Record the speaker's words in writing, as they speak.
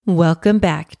Welcome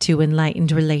back to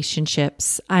Enlightened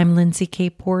Relationships. I'm Lindsay K.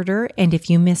 Porter, and if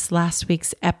you missed last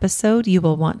week's episode, you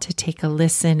will want to take a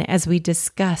listen as we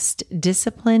discussed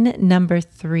discipline number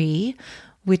 3,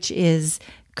 which is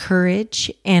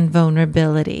courage and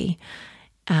vulnerability,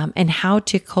 and how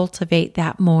to cultivate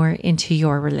that more into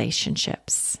your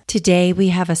relationships. Today, we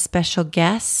have a special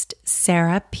guest,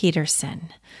 Sarah Peterson.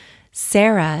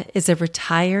 Sarah is a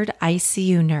retired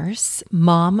ICU nurse,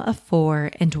 mom of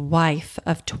 4, and wife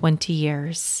of 20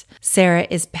 years. Sarah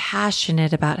is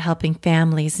passionate about helping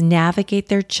families navigate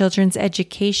their children's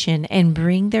education and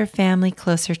bring their family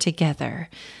closer together.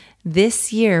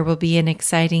 This year will be an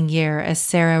exciting year as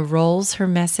Sarah rolls her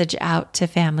message out to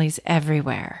families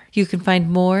everywhere. You can find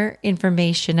more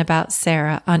information about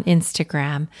Sarah on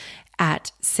Instagram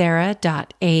at sarah.a.peterson.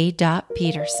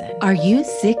 Are you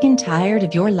sick and tired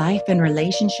of your life and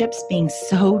relationships being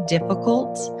so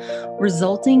difficult,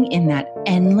 resulting in that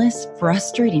endless,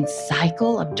 frustrating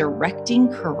cycle of directing,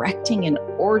 correcting, and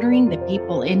ordering the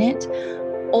people in it,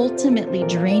 ultimately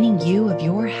draining you of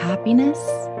your happiness?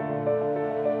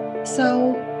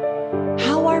 So,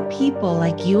 how are people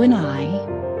like you and I,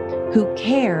 who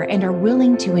care and are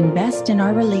willing to invest in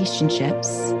our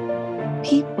relationships,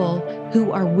 people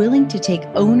who are willing to take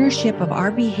ownership of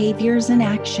our behaviors and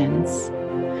actions,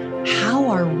 how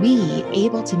are we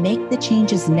able to make the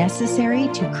changes necessary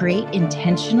to create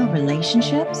intentional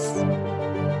relationships?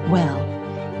 Well,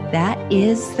 that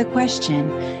is the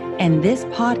question, and this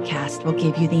podcast will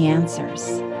give you the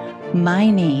answers. My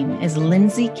name is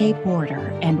Lindsay K.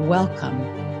 Porter, and welcome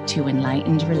to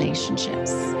Enlightened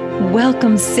Relationships.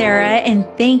 Welcome, Sarah, and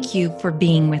thank you for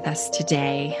being with us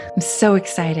today. I'm so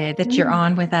excited that you're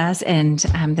on with us and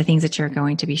the things that you're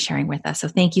going to be sharing with us. So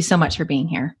thank you so much for being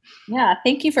here. Yeah,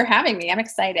 thank you for having me. I'm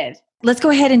excited. Let's go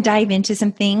ahead and dive into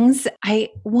some things. I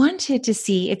wanted to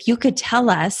see if you could tell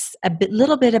us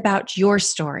little bit about your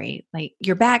story, like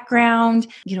your background,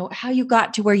 how you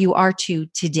got to where you are to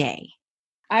today.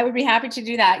 I would be happy to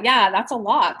do that. Yeah, that's a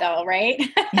lot though, right?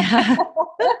 Yeah.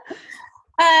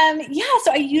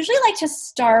 So I usually like to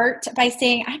start by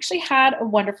saying I actually had a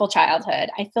wonderful childhood.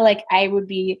 I feel like I would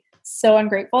be so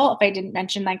ungrateful if I didn't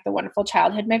mention like the wonderful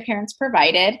childhood my parents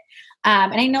provided.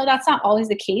 And I know that's not always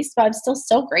the case, but I'm still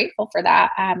so grateful for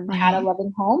that. I had a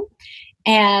loving home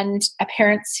and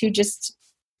parents who just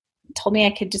told me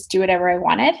I could just do whatever I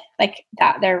wanted. Like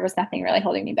that, there was nothing really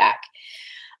holding me back.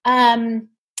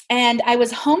 And I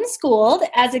was homeschooled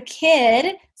as a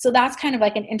kid. So that's kind of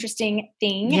like an interesting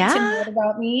thing to know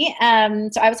about me.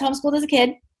 So I was homeschooled as a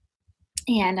kid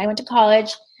and I went to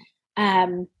college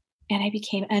and I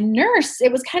became a nurse.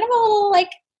 It was kind of a little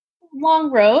like long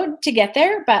road to get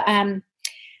there, but I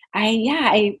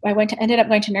ended up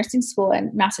going to nursing school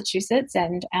in Massachusetts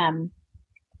and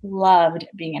loved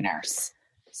being a nurse.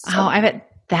 So, I bet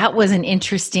that was an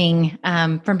interesting,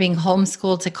 from being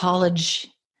homeschooled to college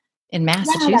in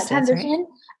Massachusetts, that transition.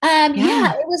 Right?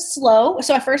 It was slow.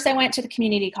 So at first I went to the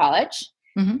community college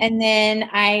and then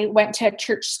I went to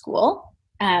church school.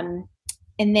 And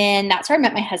then that's where I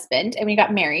met my husband and we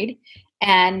got married.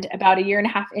 And about a year and a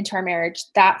half into our marriage,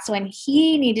 that's when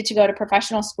he needed to go to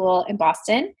professional school in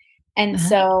Boston. And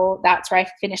so that's where I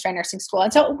finished my nursing school.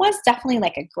 And so it was definitely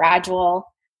like a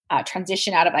gradual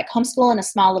transition out of like homeschool in a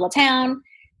small little town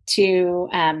to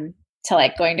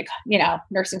like going to,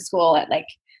 nursing school at like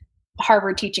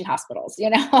Harvard teaching hospitals, so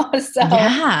it was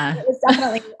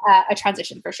definitely a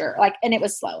transition for sure. And it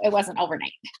was slow. It wasn't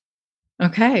overnight.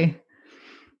 Okay.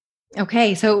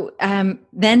 So,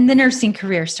 then the nursing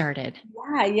career started.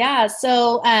 Yeah.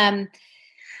 So I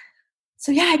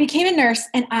became a nurse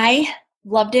and I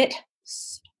loved it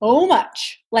so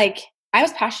much. Like I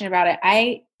was passionate about it.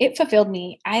 It fulfilled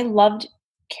me. I loved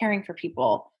caring for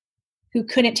people who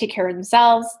couldn't take care of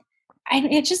themselves.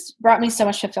 It just brought me so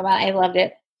much fulfillment. I loved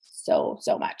it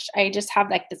so much. I just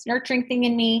have like this nurturing thing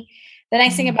in me. The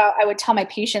nice thing about, I would tell my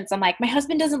patients, I'm like, my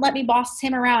husband doesn't let me boss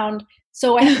him around.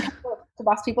 So I have to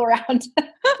boss people around.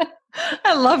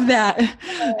 I love that.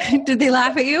 Did they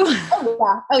laugh at you?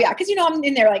 Oh yeah. Cause I'm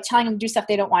in there like telling them to do stuff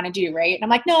they don't want to do. Right. And I'm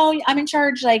like, no, I'm in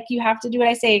charge. Like you have to do what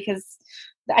I say. Cause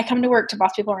I come to work to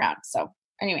boss people around. So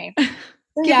anyway, give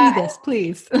me this,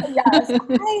 please. Yes.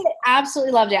 I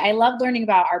absolutely loved it. I loved learning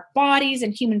about our bodies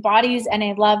and human bodies. And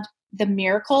I loved the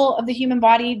miracle of the human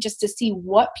body, just to see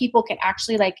what people can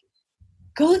actually like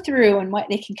go through and what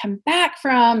they can come back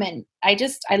from. And I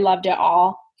loved it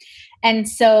all. And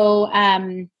so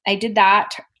I did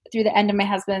that through the end of my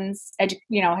husband's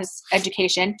his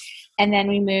education. And then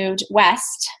we moved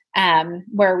west,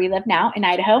 where we live now in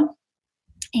Idaho.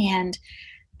 And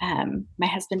my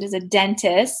husband is a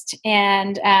dentist.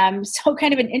 And so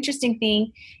kind of an interesting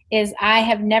thing is I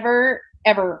have never,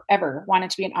 ever, ever wanted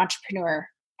to be an entrepreneur,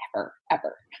 ever.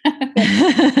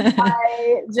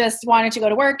 I just wanted to go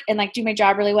to work and like do my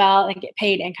job really well and get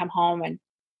paid and come home.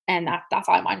 And that's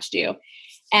all I wanted to do.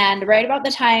 And right about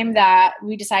the time that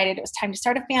we decided it was time to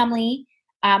start a family,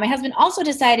 my husband also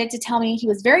decided to tell me he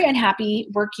was very unhappy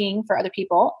working for other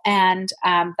people. And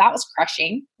that was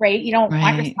crushing, right? You don't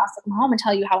want your spouse to come home and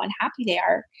tell you how unhappy they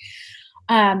are.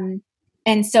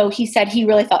 And so he said he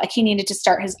really felt like he needed to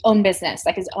start his own business,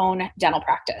 like his own dental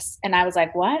practice. And I was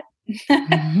like, what?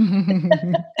 I'm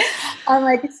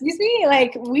like, excuse me?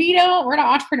 Like, we're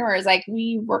not entrepreneurs. Like,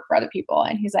 we work for other people.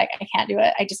 And he's like, I can't do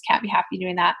it. I just can't be happy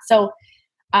doing that. So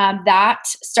that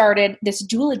started this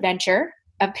dual adventure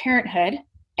of parenthood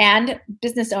and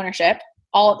business ownership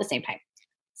all at the same time.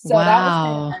 So that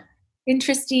was kind of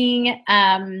interesting.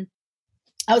 That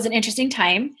was an interesting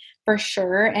time for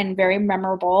sure and very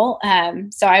memorable.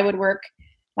 So I would work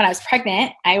when I was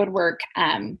pregnant, I would work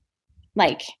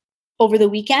like over the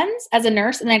weekends as a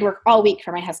nurse, and I'd work all week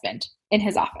for my husband in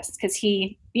his office because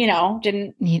he, he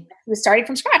was starting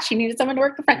from scratch. He needed someone to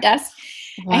work the front desk.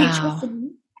 Wow. And he trusted me.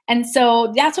 And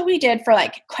so that's what we did for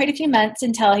like quite a few months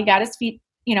until he got his feet,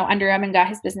 under him and got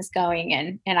his business going.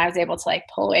 And I was able to like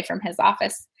pull away from his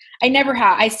office.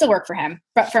 I still work for him,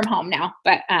 but from home now,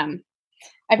 but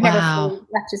I've never fully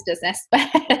left his business. But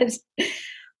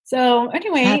so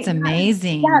anyway, that's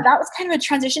amazing. Yeah, that was kind of a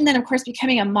transition. Then of course,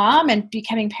 becoming a mom and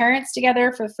becoming parents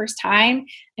together for the first time.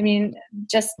 I mean,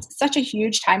 just such a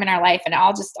huge time in our life, and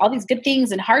all these good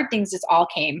things and hard things just all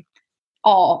came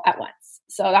all at once.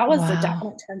 So that was a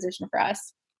definite transition for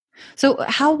us. So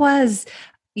how was,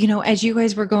 as you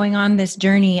guys were going on this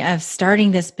journey of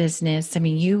starting this business, I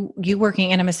mean, you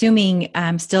working, and I'm assuming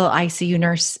still ICU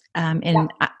nurse in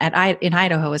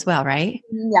Idaho as well, right?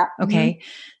 Yeah. Okay. Mm-hmm.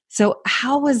 So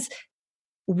how was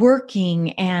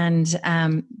working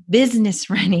and business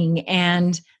running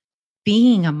and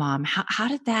being a mom? How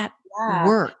did that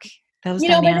work? Those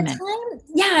dynamics.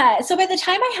 So by the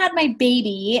time I had my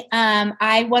baby,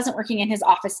 I wasn't working in his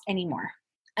office anymore.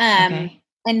 Okay.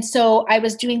 And so I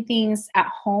was doing things at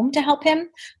home to help him,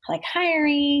 like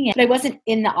hiring, but I wasn't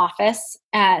in the office.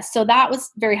 So that was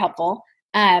very helpful.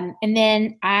 And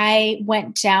then I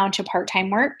went down to part-time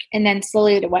work, and then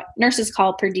slowly to what nurses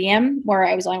call per diem, where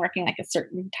I was only working like a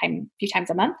few times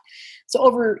a month. So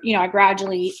over, I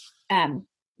gradually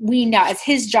weaned out as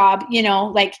his job,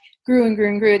 like grew and grew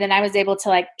and grew. Then I was able to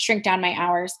like shrink down my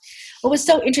hours. What was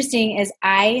so interesting is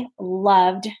I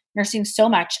loved nursing so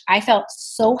much. I felt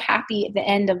so happy at the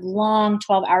end of long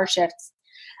 12-hour shifts.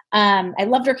 I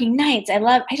loved working nights.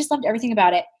 I just loved everything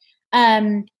about it.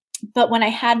 But when I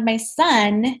had my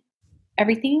son,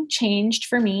 everything changed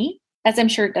for me, as I'm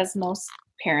sure it does most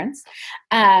parents.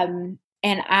 And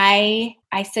I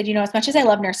said, as much as I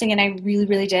love nursing, and I really,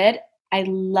 really did, I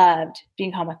loved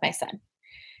being home with my son.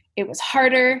 It was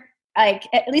harder. Like,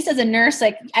 at least as a nurse,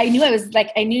 like I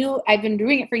knew I've been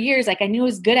doing it for years. Like I knew I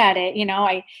was good at it.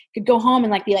 I could go home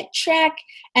and like be like, check.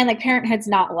 And like parenthood's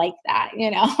not like that,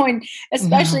 and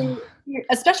especially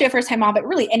a first time mom, but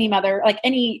really any mother, like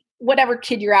any, whatever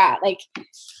kid you're at, like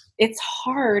it's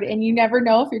hard and you never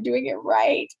know if you're doing it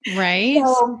right. Right.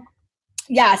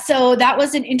 So that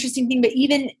was an interesting thing. But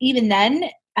even then,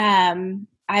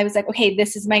 I was like, okay,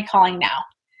 this is my calling now.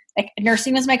 Like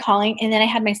nursing was my calling. And then I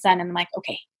had my son and I'm like,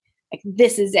 okay, like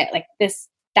this is it. Like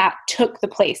that took the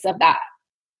place of that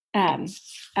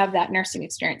nursing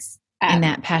experience. And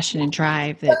that passion and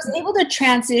drive. So I was able to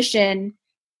transition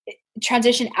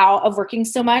out of working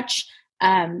so much,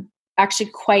 actually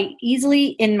quite easily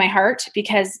in my heart,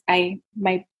 because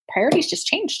my priorities just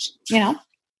changed,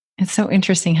 It's so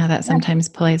interesting how that sometimes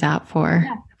plays out for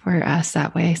us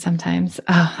that way sometimes.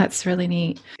 Oh, that's really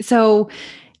neat. So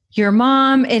your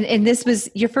mom, and this was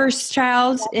your first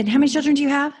child, and how many children do you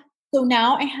have? So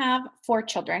now I have 4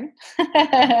 children.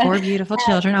 4 beautiful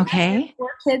children. Okay. 4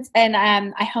 kids, and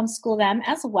I homeschool them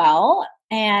as well.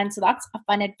 And so that's a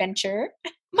fun adventure.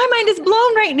 My mind is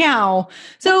blown right now.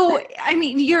 So, I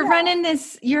mean, you're running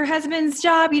your husband's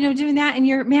job, doing that, and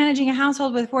you're managing a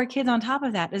household with 4 kids on top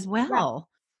of that as well.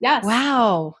 Yeah. Yes.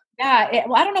 Wow. Yeah.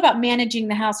 I don't know about managing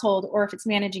the household or if it's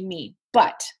managing me,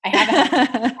 but I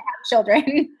have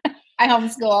children. I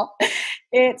homeschool.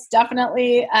 It's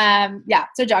definitely,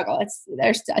 it's a juggle.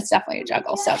 It's definitely a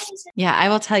juggle. So yeah, I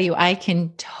will tell you, I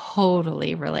can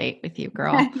totally relate with you,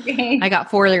 girl. Okay. I got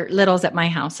 4 littles at my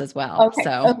house as well. Okay.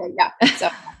 So. Okay. Yeah. So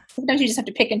sometimes you just have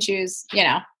to pick and choose,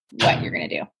 what you're going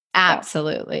to do.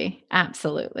 Absolutely.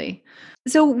 Absolutely.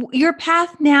 So your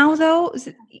path now though,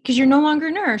 because you're no longer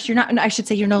a nurse, I should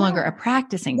say you're no longer a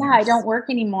practicing nurse. Yeah, I don't work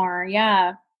anymore.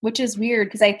 Yeah. Which is weird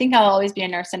because I think I'll always be a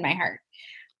nurse in my heart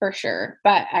for sure.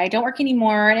 But I don't work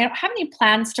anymore and I don't have any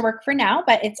plans to work for now,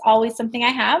 but it's always something I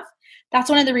have. That's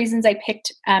one of the reasons I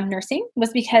picked nursing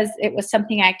was because it was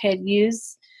something I could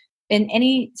use in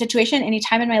any situation, any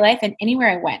time in my life and anywhere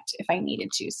I went if I needed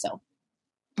to. So.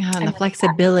 And the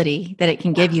flexibility that it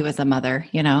can give you as a mother,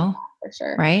 for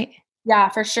sure. Right? Yeah,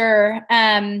 for sure.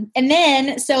 And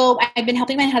then, so I've been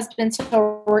helping my husband.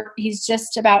 So he's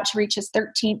just about to reach his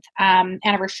 13th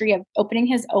anniversary of opening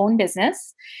his own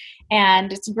business.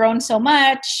 And it's grown so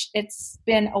much. It's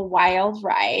been a wild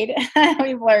ride.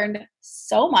 We've learned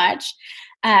so much.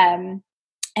 And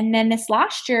then this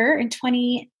last year in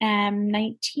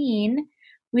 2019,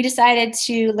 we decided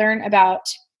to learn about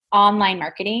online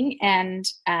marketing and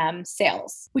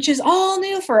sales, which is all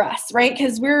new for us, right?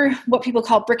 Because we're what people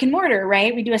call brick and mortar,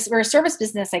 right? We're a service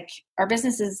business, like our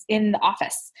business is in the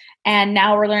office. And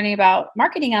now we're learning about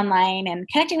marketing online and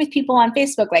connecting with people on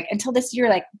Facebook. Like until this year,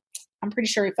 like I'm pretty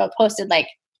sure we posted like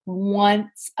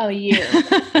once a year.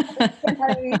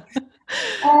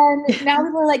 And now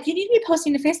people are like, you need to be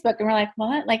posting to Facebook. And we're like,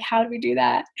 what? Like, how do we do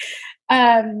that?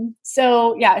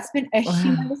 So yeah, it's been a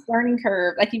humongous learning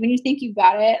curve. Like when you think you've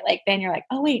got it, like then you're like,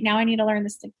 oh wait, now I need to learn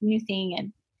this new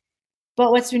thing.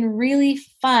 But what's been really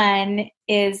fun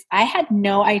is I had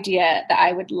no idea that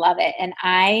I would love it. And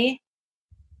I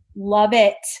love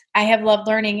it. I have loved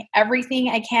learning everything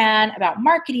I can about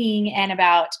marketing and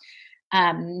about,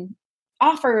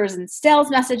 offers and sales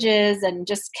messages and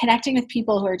just connecting with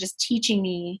people who are just teaching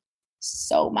me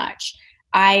so much.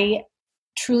 I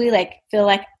truly feel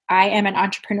like I am an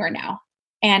entrepreneur now.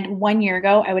 And 1 year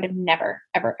ago, I would have never,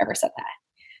 ever, ever said that.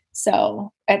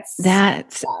 So it's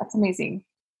amazing.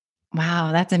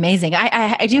 Wow. That's amazing.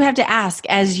 I do have to ask,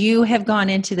 as you have gone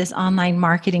into this online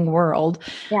marketing world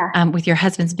with your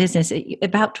husband's business,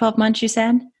 about 12 months, you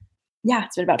said? Yeah,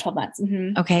 it's been about 12 months.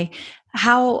 Mm-hmm. Okay.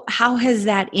 How has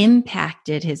that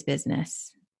impacted his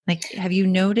business? Like, have you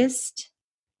noticed?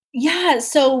 Yeah.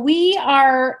 So we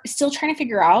are still trying to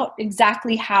figure out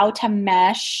exactly how to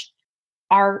mesh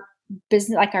our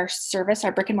business, like our service,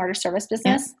 our brick and mortar service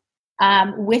business,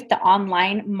 with the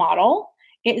online model.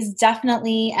 It is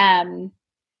definitely,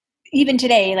 even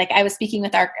today, like I was speaking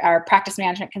with our practice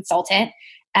management consultant,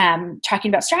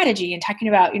 talking about strategy and talking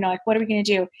about, like, what are we going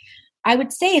to do? I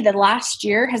would say the last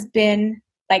year has been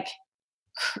like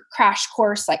crash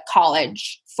course, like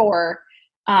college for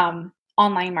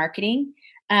online marketing.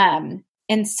 And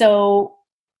so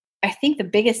I think the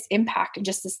biggest impact in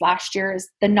just this last year is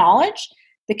the knowledge,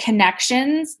 the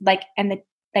connections, and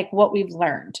what we've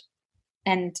learned.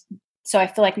 And so I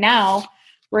feel like now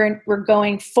we're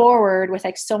going forward with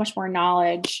so much more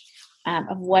knowledge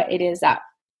of what it is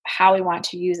how we want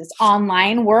to use this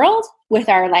online world with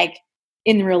our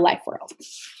in real life world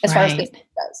as far as business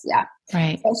goes. Yeah.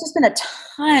 Right. So it's just been a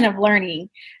ton of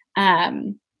learning.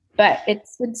 But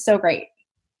it's been so great.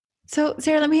 So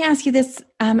Sarah, let me ask you this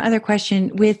other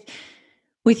question with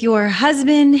your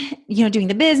husband, doing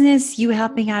the business, you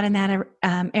helping out in that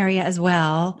area as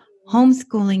well,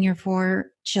 homeschooling your 4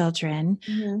 children,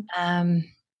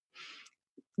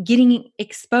 getting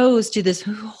exposed to this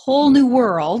whole new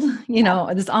world,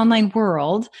 this online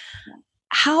world.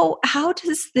 How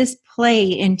does this play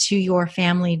into your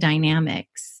family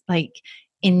dynamics? Like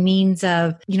in means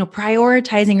of,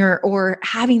 prioritizing or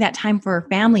having that time for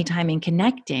family time and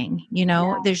connecting,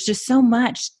 there's just so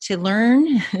much to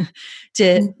learn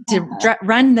to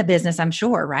run the business, I'm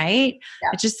sure. Right.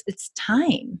 Yeah. It's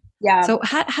time. Yeah. So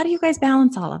how do you guys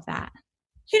balance all of that?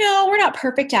 We're not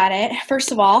perfect at it.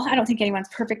 First of all, I don't think anyone's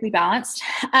perfectly balanced.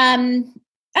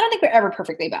 I don't think we're ever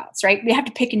perfectly balanced, right? We have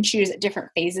to pick and choose at different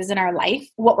phases in our life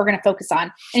what we're going to focus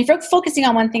on. And if you're focusing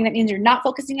on one thing, that means you're not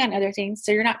focusing on other things.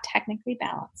 So you're not technically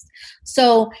balanced.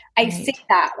 So I say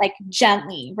that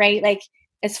gently, right?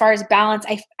 As far as balance,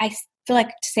 I feel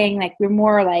like saying we're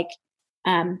more in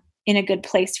a good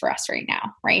place for us right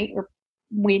now, right?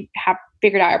 We have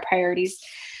figured out our priorities.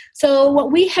 So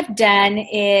what we have done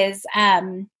is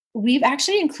we've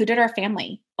actually included our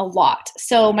family a lot.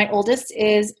 So my oldest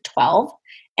is 12.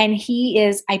 And he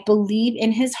is, I believe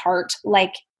in his heart,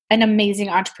 an amazing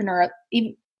entrepreneur.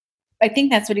 I think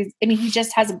that's what he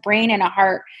just has a brain and a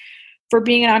heart for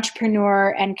being an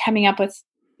entrepreneur and coming up with,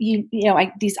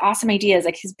 these awesome ideas.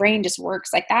 His brain just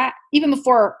works like that. Even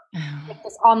before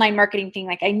this online marketing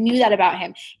thing, I knew that about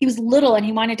him. He was little and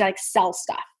he wanted to sell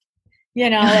stuff,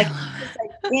 in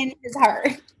his heart.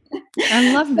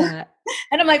 I love that.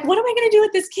 And I'm like, what am I going to do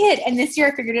with this kid? And this year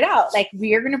I figured it out. Like,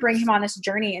 we are going to bring him on this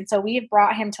journey. And so we have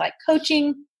brought him to like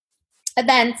coaching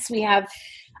events.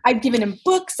 I've given him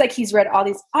books. Like, he's read all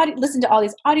these, listened to all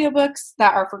these audiobooks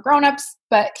that are for grownups,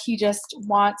 but he just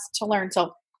wants to learn.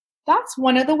 So that's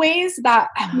one of the ways that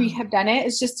we have done it,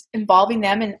 is just involving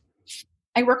them. And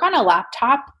I work on a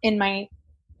laptop in my,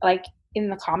 like, in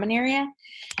the common area.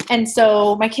 And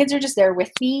so my kids are just there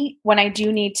with me when I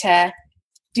do need to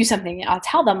do something. I'll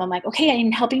tell them, I'm like, okay,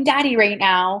 I'm helping daddy right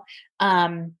now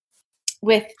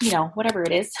with, whatever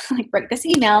it is, like write this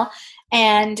email.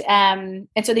 And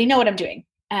so they know what I'm doing.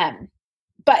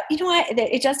 But you know what?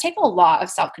 It does take a lot of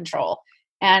self-control.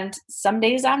 And some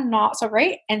days I'm not so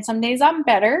great. And some days I'm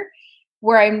better,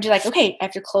 where I'm just like, okay, I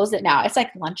have to close it now. It's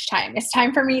like lunchtime. It's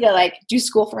time for me to like do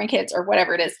school for my kids or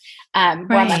whatever it is. Where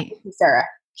I'm like, Sarah,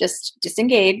 just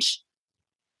disengage.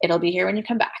 It'll be here when you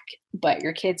come back, but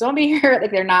your kids won't be here.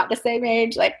 Like, they're not the same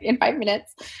age, like in 5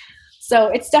 minutes. So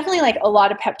it's definitely like a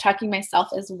lot of pep talking myself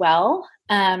as well.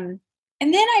 And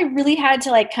then I really had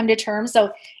to like come to terms.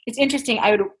 So it's interesting.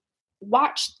 I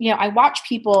watch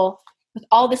people with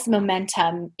all this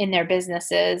momentum in their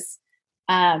businesses,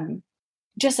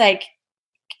 just like,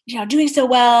 doing so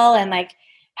well and like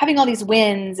having all these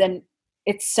wins. And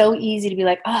it's so easy to be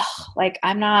like, oh, like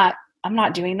I'm not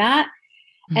doing that.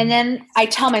 Mm-hmm. And then I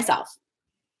tell myself,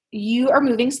 you are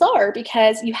moving slower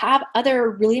because you have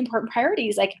other really important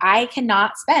priorities. Like, I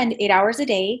cannot spend 8 hours a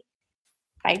day,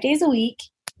 5 days a week,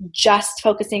 just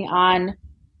focusing on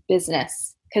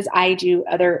business, because I do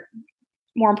other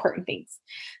more important things.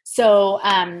 So,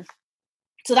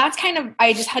 so that's kind of,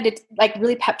 I just had to like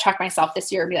really pep talk myself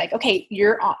this year and be like, okay,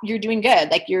 you're doing good.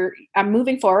 Like, I'm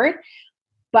moving forward,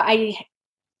 but I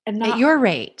am not at your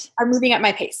rate. I'm moving at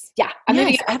my pace. Yeah. I'm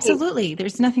moving at my absolutely. pace.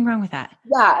 There's nothing wrong with that.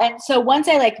 Yeah. And so once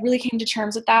I like really came to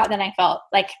terms with that, then I felt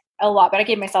like a lot, but I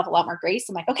gave myself a lot more grace.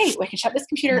 I'm like, okay, I can shut this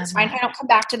computer. It's fine if I don't come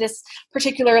back to this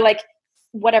particular, like,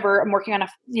 whatever. I'm working on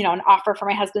an offer for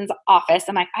my husband's office.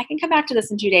 I'm like, I can come back to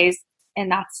this in 2 days,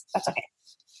 and that's okay.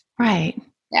 Right.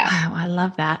 Yeah. Wow, I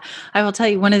love that. I will tell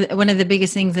you, one of the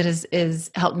biggest things that is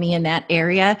helped me in that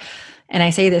area, and I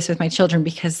say this with my children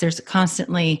because there's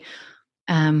constantly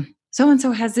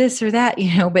so-and-so has this or that,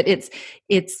 but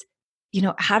it's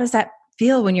how does that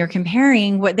feel when you're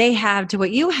comparing what they have to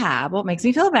what you have? Well, it makes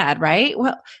me feel bad, right?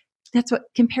 Well, that's what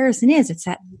comparison is. It's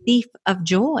that thief of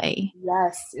joy.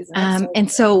 Yes.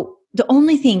 Isn't so the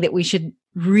only thing that we should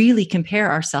really compare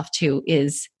ourselves to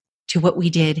is to what we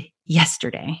did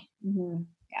yesterday. Mm-hmm.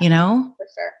 Yeah, for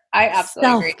sure. I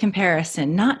absolutely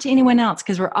self-comparison, not to anyone else,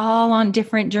 because we're all on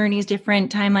different journeys,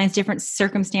 different timelines, different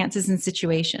circumstances and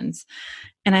situations.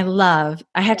 And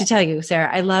I have to tell you,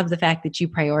 Sarah, I love the fact that you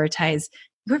prioritize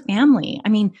your family. I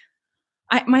mean,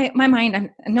 my mind,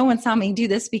 no one saw me do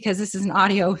this because this is an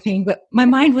audio thing, but my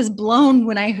mind was blown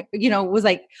when I, was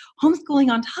like homeschooling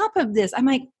on top of this. I'm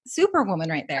like superwoman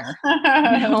right there.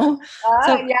 So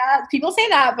yeah, people say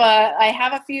that, but I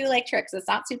have a few like tricks. It's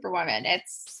not superwoman.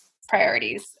 It's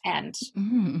priorities and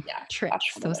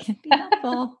tricks. Those can be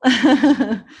helpful.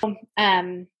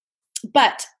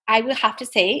 But I would have to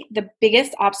say the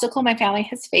biggest obstacle my family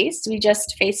has faced, we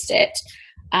just faced it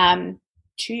 2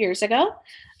 years ago.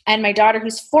 And my daughter,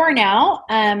 who's 4 now,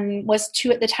 was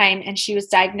 2 at the time, and she was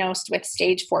diagnosed with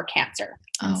stage 4 cancer.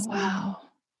 Oh, wow.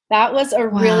 That was a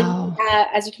really,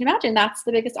 as you can imagine, that's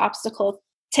the biggest obstacle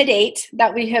to date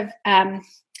that we have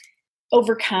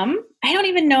overcome. I don't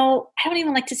even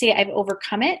like to say I've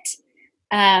overcome it,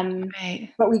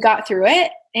 but we got through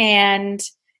it. And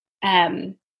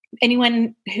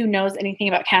anyone who knows anything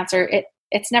about cancer,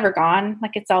 it's never gone.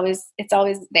 Like, it's always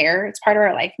there. It's part of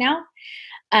our life now.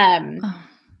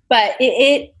 But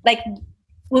it's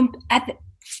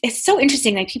so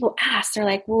interesting. Like, people ask, they're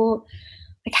like, well,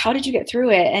 like, how did you get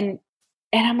through it? And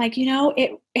I'm like,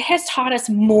 it has taught us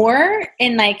more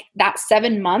in like that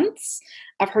 7 months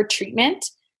of her treatment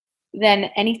than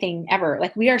anything ever.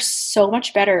 Like, we are so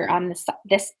much better on this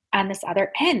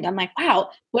other end. I'm like, wow,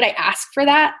 would I ask for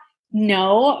that?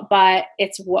 No, but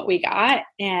it's what we got,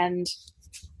 and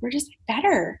we're just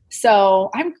better. So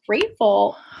I'm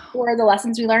grateful for the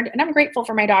lessons we learned, and I'm grateful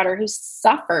for my daughter who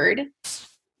suffered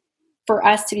for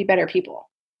us to be better people.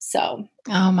 So,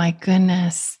 oh my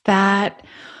goodness,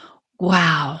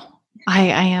 wow. I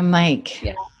am like,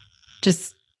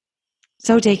 just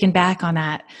so taken back on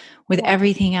that with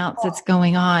everything else that's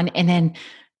going on. And then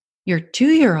your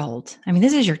 2-year-old, I mean,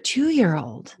 this is your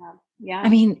 2-year-old. Yeah. I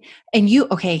mean, and you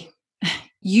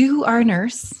are a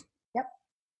nurse.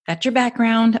 That's your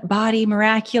background, body,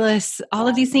 miraculous, all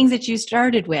of these things that you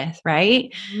started with,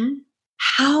 right? Mm-hmm.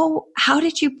 How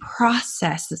did you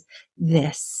process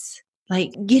this?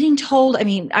 like getting told, I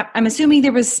mean, I'm assuming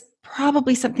there was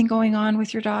probably something going on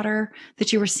with your daughter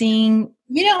that you were seeing.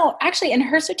 Actually in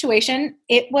her situation,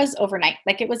 it was overnight.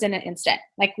 Like it was in an instant.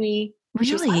 Like she was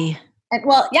fine. Really? And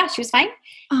well, yeah, she was fine.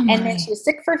 Oh and then she was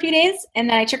sick for a few days. And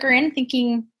then I took her in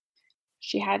thinking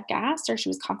she had gas or she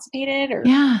was constipated or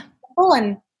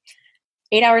and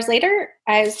 8 hours later,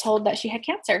 I was told that she had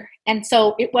cancer. And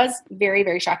so it was very,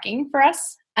 very shocking for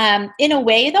us. In a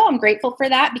way, though, I'm grateful for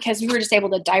that because we were just able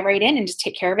to dive right in and just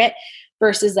take care of it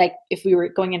versus like if we were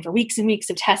going in for weeks and weeks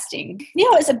of testing.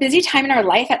 It was a busy time in our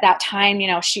life at that time.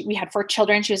 We had 4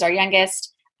 children. She was our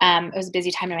youngest. It was a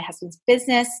busy time in my husband's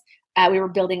business. We were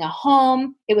building a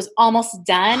home. It was almost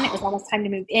done. It was almost time to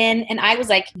move in. And I was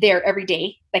like there every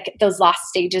day, like those last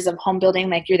stages of home building,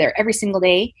 like you're there every single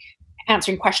day,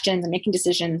 answering questions and making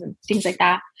decisions and things like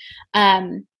that.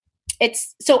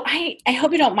 So I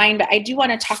hope you don't mind, but I do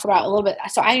want to talk about a little bit.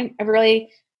 So I'm a really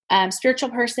spiritual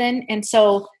person. And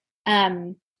so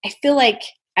I feel like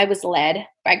I was led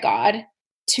by God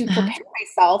to prepare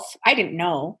myself. I didn't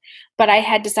know, but I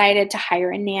had decided to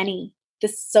hire a nanny.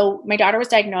 So my daughter was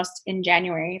diagnosed in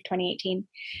January of 2018.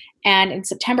 And in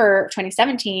September of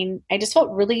 2017, I just felt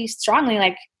really strongly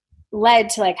like led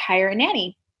to like hire a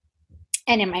nanny.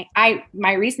 And in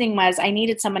my reasoning was I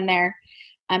needed someone there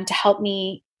to help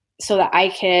me so that I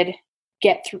could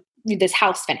get through this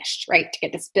house finished, right? To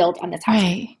get this built on this house.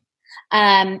 Right.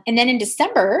 And then in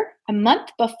December, a month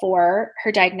before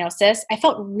her diagnosis, I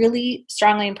felt really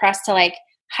strongly impressed to like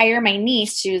hire my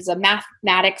niece, who's a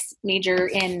mathematics major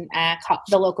in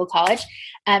the local college,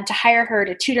 to hire her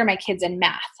to tutor my kids in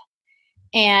math.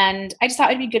 And I just thought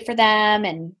it'd be good for them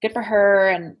and good for her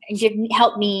and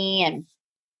help me. And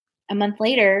a month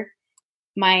later,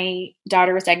 my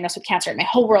daughter was diagnosed with cancer and my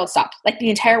whole world stopped. Like the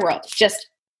entire world just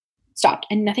stopped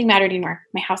and nothing mattered anymore.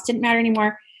 My house didn't matter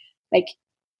anymore. Like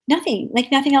nothing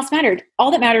else mattered.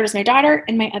 All that mattered was my daughter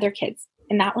and my other kids.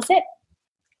 And that was it.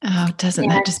 Oh, doesn't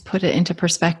that just put it into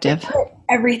perspective?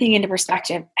 Everything into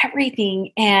perspective,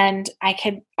 everything. And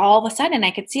all of a sudden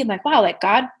I could see, I'm like, wow, like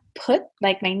God put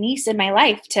like my niece in my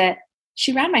life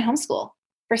she ran my homeschool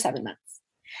for 7 months.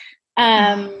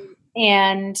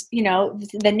 And,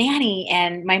 the nanny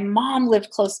and my mom lived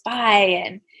close by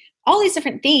and all these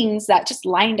different things that just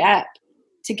lined up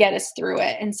to get us through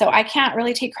it. And so I can't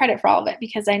really take credit for all of it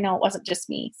because I know it wasn't just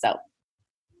me. So.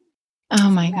 Oh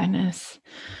my goodness.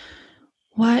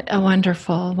 What a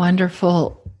wonderful,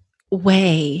 wonderful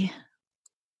way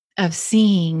of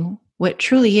seeing what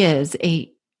truly is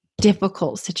a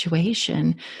difficult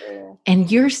situation.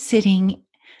 And you're sitting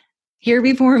here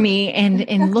before me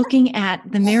and looking at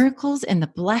the miracles and the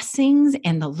blessings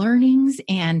and the learnings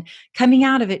and coming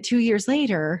out of it 2 years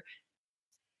later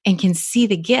and can see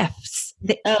the gifts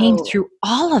that came through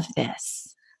all of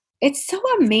this. It's so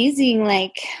amazing.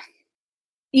 Like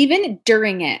even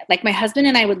during it, like my husband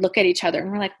and I would look at each other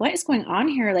and we're like, what is going on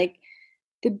here? Like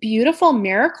the beautiful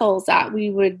miracles that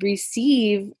we would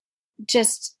receive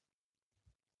just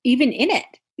even in it,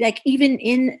 like even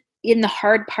in the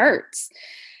hard parts.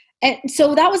 And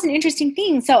so that was an interesting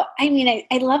thing. So, I mean,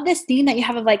 I love this theme that you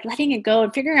have of like letting it go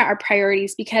and figuring out our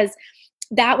priorities, because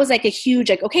that was like a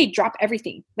huge, like, okay, drop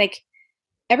everything, like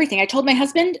everything. I told my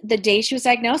husband the day she was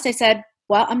diagnosed, I said,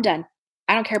 well, I'm done.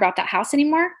 I don't care about that house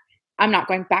anymore. I'm not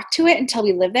going back to it until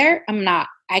we live there.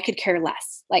 I could care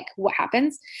less, like what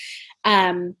happens.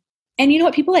 And you know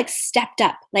what? People like stepped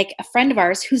up, like a friend of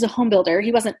ours who's a home builder.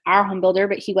 He wasn't our home builder,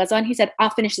 but he said, I'll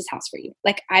finish this house for you.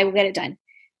 Like I will get it done.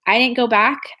 I didn't go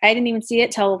back. I didn't even see it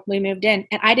till we moved in,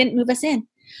 and I didn't move us in.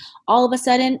 All of a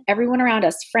sudden, everyone around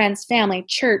us, friends, family,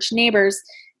 church, neighbors,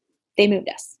 they moved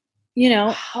us,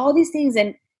 all these things.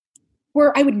 And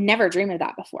I would never dream of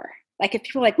that before. Like if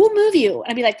people were like, we'll move you.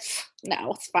 And I'd be like,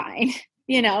 no, it's fine.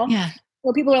 Yeah.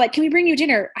 Well, people were like, can we bring you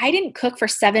dinner? I didn't cook for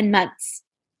 7 months.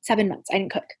 7 months. I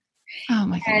didn't cook. Oh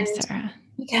my goodness, Sarah.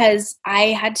 Because I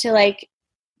had to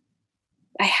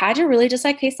really just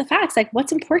like face the facts, like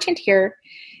what's important here.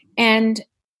 And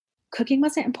cooking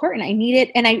wasn't important. I needed,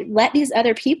 and I let these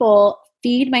other people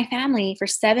feed my family for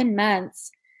 7 months.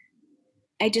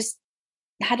 I just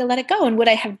had to let it go. And would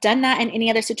I have done that in any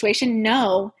other situation?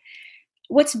 No.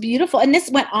 What's beautiful, and this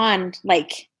went on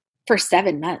like for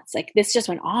 7 months, like this just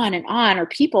went on and on, or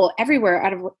people everywhere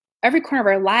out of every corner of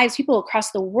our lives, people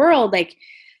across the world, like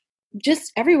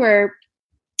just everywhere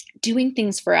doing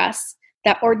things for us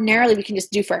that ordinarily we can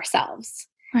just do for ourselves.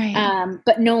 Right.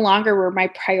 But no longer were my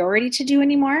priority to do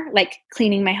anymore, like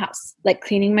cleaning my house, like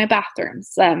cleaning my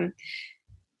bathrooms,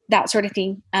 that sort of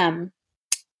thing. All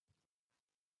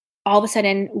of a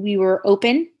sudden we were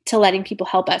open to letting people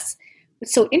help us.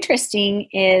 What's so interesting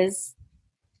is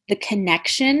the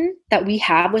connection that we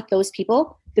have with those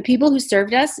people, the people who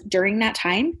served us during that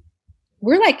time,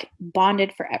 we're like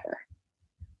bonded forever.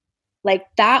 Like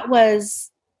that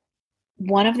was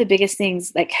one of the biggest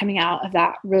things like coming out of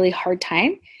that really hard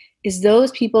time is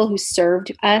those people who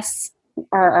served us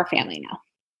are our family now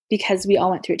because we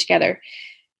all went through it together.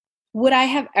 Would I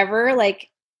have ever like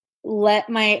let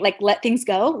things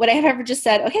go? Would I have ever just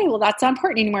said, okay, well, that's not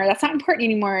important anymore. That's not important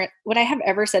anymore. Would I have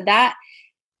ever said that?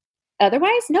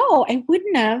 Otherwise, no, I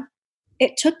wouldn't have.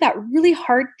 It took that really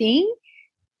hard thing.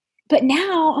 But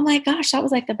now I'm like, gosh, that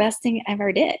was like the best thing I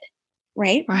ever did.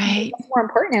 Right. It's more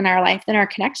important in our life than our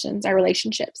connections, our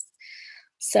relationships.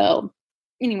 So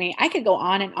anyway, I could go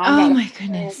on and on. Oh my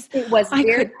goodness. It was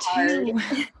very hard.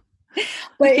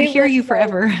 But I could hear you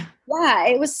forever. Yeah,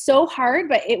 it was so hard,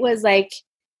 but it was like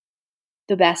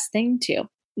the best thing too.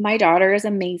 My daughter is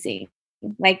amazing,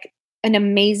 like an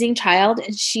amazing child.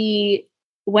 And she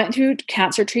went through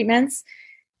cancer treatments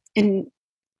and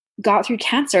got through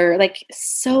cancer, like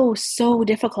so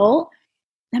difficult.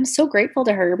 I'm so grateful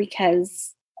to her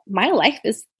because my life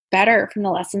is better from the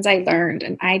lessons I learned.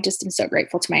 And I just am so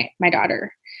grateful to my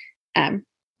daughter. I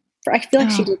feel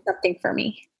like she did something for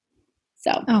me.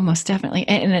 So. Oh, most definitely.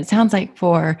 And it sounds like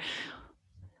for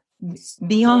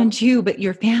beyond you, but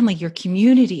your family, your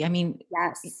community. I mean,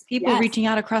 people reaching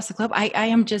out across the globe. I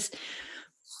am just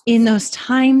in those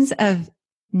times of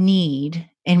need.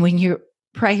 And when your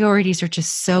priorities are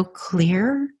just so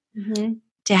clear,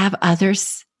 to have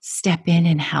others step in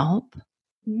and help.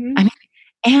 I mean,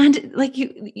 and like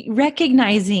you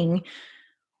recognizing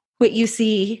what you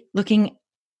see, looking,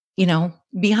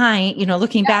 behind,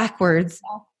 looking backwards,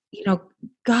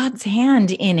 God's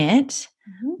hand in it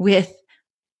with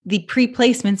the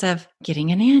pre-placements of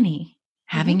getting a nanny,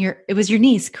 having it was your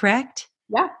niece, correct?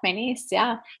 Yeah, my niece.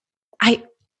 Yeah.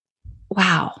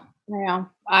 Wow.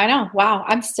 I know. Wow.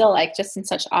 I'm still like just in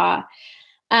such awe.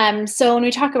 So when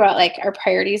we talk about like our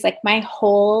priorities, like my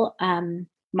whole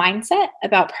mindset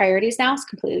about priorities now is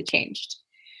completely changed.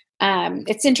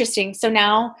 It's interesting. So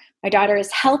now my daughter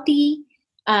is healthy.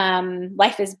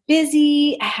 Life is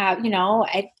busy. I have,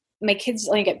 my kids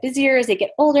only get busier as they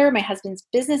get older. My husband's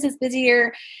business is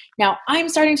busier. Now I'm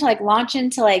starting to like launch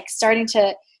into like starting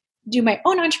to do my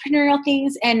own entrepreneurial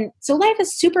things. And so life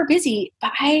is super busy,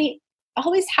 but I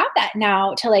always have that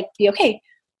now to like be, okay,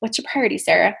 what's your priority,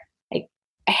 Sarah? Like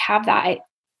I have that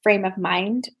frame of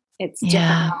mind. It's different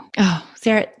now. Oh,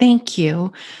 Sarah, thank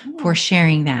you for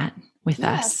sharing that with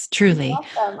us. Truly. You're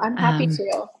welcome. I'm happy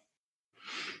to.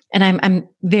 And I'm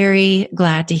very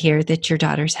glad to hear that your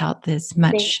daughter's health is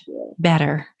much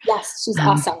better. Yes, she's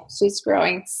awesome. She's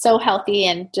growing so healthy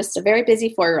and just a very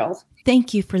busy 4-year-old.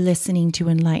 Thank you for listening to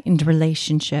Enlightened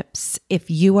Relationships. If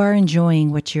you are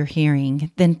enjoying what you're hearing,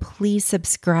 then please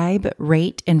subscribe,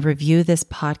 rate, and review this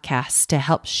podcast to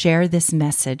help share this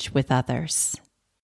message with others.